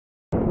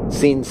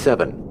Scene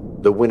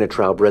 7, the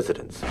Winitraub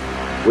residence.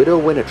 Widow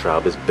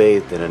Winitraub is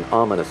bathed in an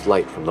ominous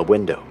light from the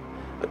window.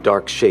 A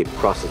dark shape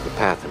crosses the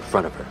path in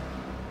front of her.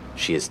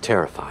 She is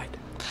terrified.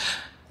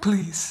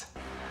 Please,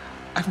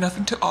 I've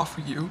nothing to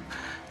offer you,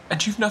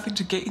 and you've nothing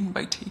to gain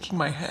by taking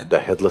my head. The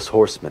headless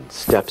horseman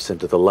steps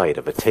into the light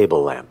of a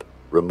table lamp,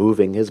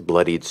 removing his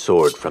bloodied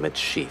sword from its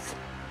sheath.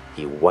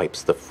 He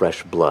wipes the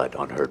fresh blood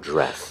on her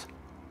dress.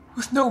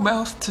 With no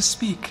mouth to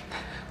speak,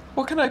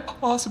 what can I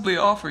possibly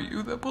offer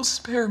you that will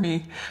spare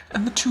me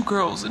and the 2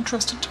 girls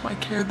entrusted to my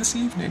care this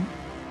evening?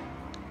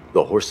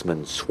 The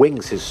horseman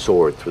swings his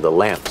sword through the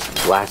lamps and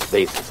glass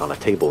vases on a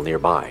table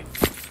nearby.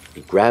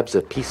 He grabs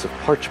a piece of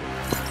parchment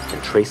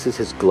and traces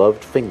his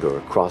gloved finger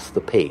across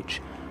the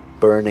page,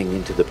 burning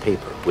into the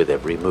paper with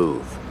every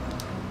move.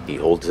 He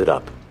holds it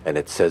up, and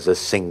it says a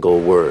single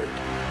word.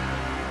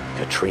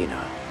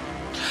 Katrina.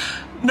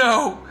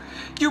 No!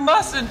 You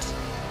mustn't!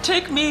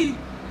 Take me!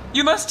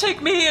 You must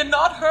take me and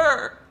not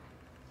her!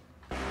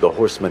 The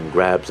horseman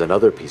grabs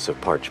another piece of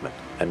parchment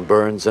and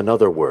burns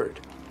another word.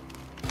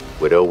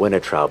 Widow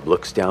Winitraub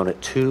looks down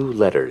at 2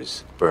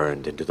 letters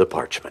burned into the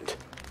parchment.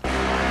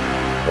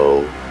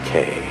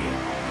 Okay.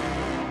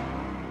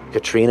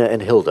 Katrina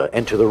and Hilda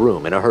enter the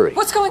room in a hurry.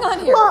 What's going on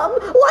here? Mom,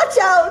 watch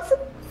out!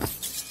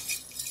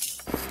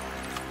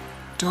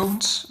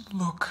 Don't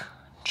look,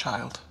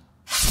 child.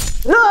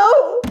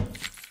 No!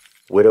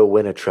 Widow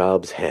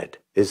Winitraub's head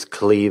is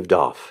cleaved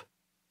off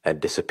and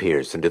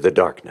disappears into the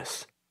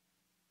darkness.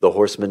 The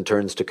horseman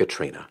turns to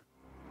Katrina.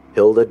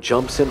 Hilda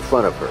jumps in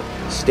front of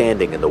her,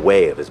 standing in the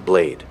way of his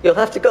blade. You'll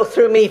have to go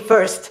through me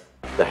first.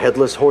 The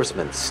headless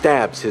horseman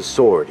stabs his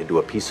sword into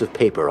a piece of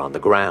paper on the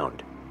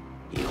ground.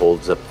 He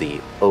holds up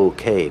the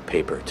OK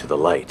paper to the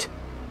light.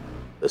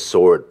 The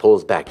sword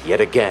pulls back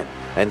yet again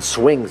and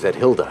swings at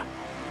Hilda.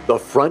 The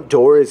front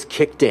door is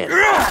kicked in.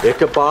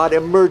 Ichabod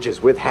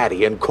emerges with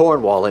Hattie and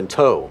Cornwall in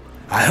tow.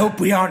 I hope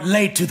we aren't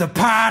late to the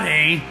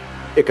party.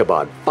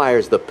 Ichabod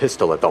fires the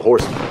pistol at the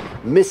horseman,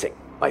 missing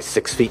by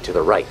 6 feet to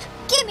the right.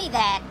 Give me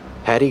that!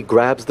 Hattie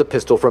grabs the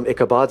pistol from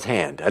Ichabod's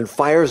hand and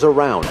fires a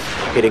round,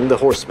 hitting the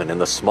horseman in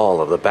the small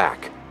of the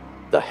back.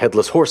 The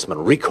headless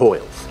horseman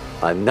recoils.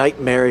 A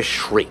nightmarish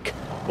shriek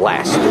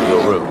blasts through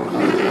the room.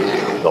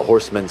 The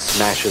horseman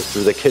smashes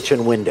through the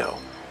kitchen window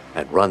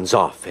and runs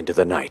off into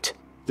the night.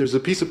 There's a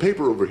piece of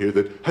paper over here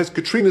that has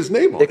Katrina's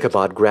name on it.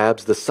 Ichabod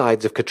grabs the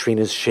sides of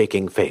Katrina's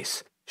shaking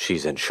face.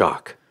 She's in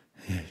shock.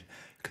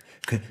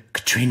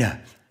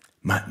 Katrina,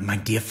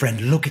 my dear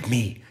friend, look at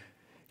me.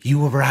 You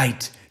were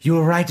right. You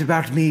were right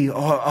about me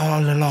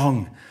all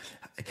along.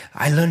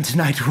 I learned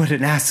tonight what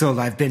an asshole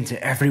I've been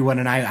to everyone,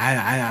 and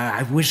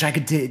I wish I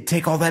could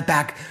take all that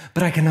back,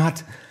 but I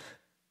cannot.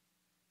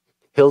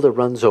 Hilda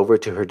runs over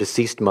to her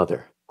deceased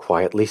mother,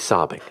 quietly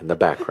sobbing in the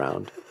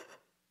background.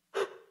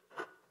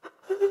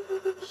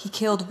 He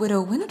killed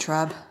Widow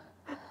Winitraub,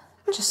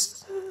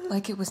 just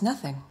like it was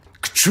nothing.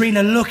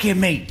 Katrina, look at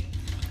me.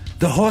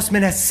 The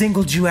horseman has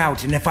singled you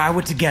out, and if I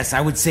were to guess, I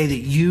would say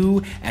that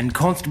you and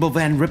Constable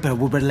Van Ripper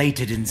were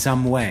related in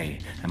some way.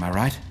 Am I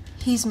right?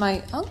 He's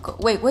my uncle.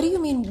 Wait, what do you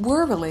mean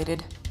we're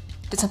related?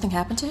 Did something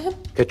happen to him?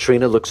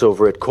 Katrina looks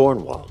over at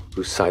Cornwall,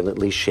 who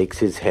silently shakes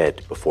his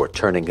head before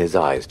turning his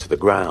eyes to the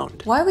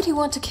ground. Why would he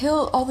want to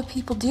kill all the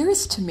people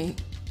dearest to me?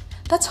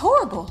 That's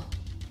horrible.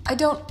 I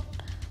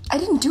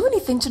didn't do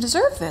anything to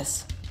deserve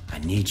this. I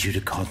need you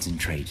to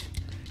concentrate.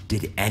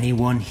 Did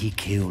anyone he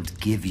killed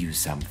give you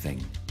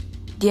something?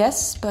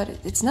 Yes, but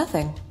it's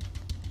nothing.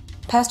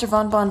 Pastor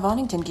Von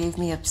Vonington gave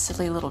me a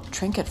silly little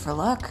trinket for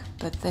luck,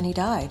 but then he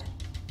died.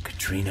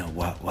 Katrina,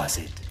 what was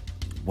it?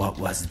 What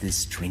was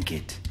this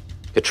trinket?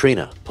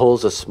 Katrina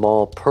pulls a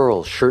small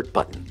pearl shirt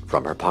button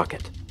from her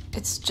pocket.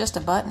 It's just a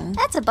button.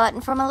 That's a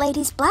button from a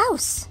lady's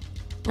blouse.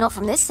 Not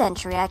from this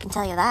century, I can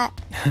tell you that.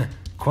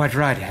 Quite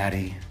right,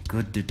 Hattie.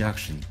 Good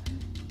deduction.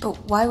 But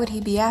why would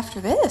he be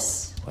after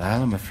this?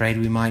 Well, I'm afraid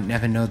we might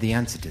never know the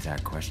answer to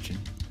that question.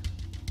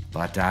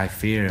 But I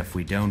fear if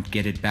we don't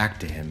get it back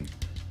to him,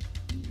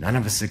 none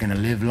of us are going to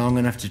live long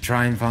enough to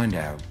try and find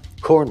out.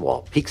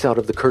 Cornwall peeks out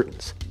of the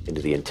curtains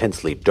into the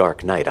intensely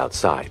dark night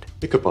outside.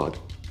 Ichabod,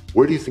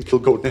 where do you think he'll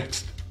go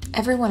next?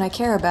 Everyone I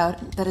care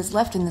about that is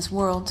left in this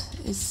world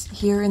is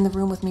here in the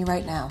room with me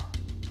right now.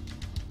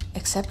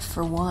 Except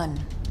for one.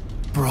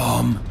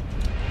 Brom,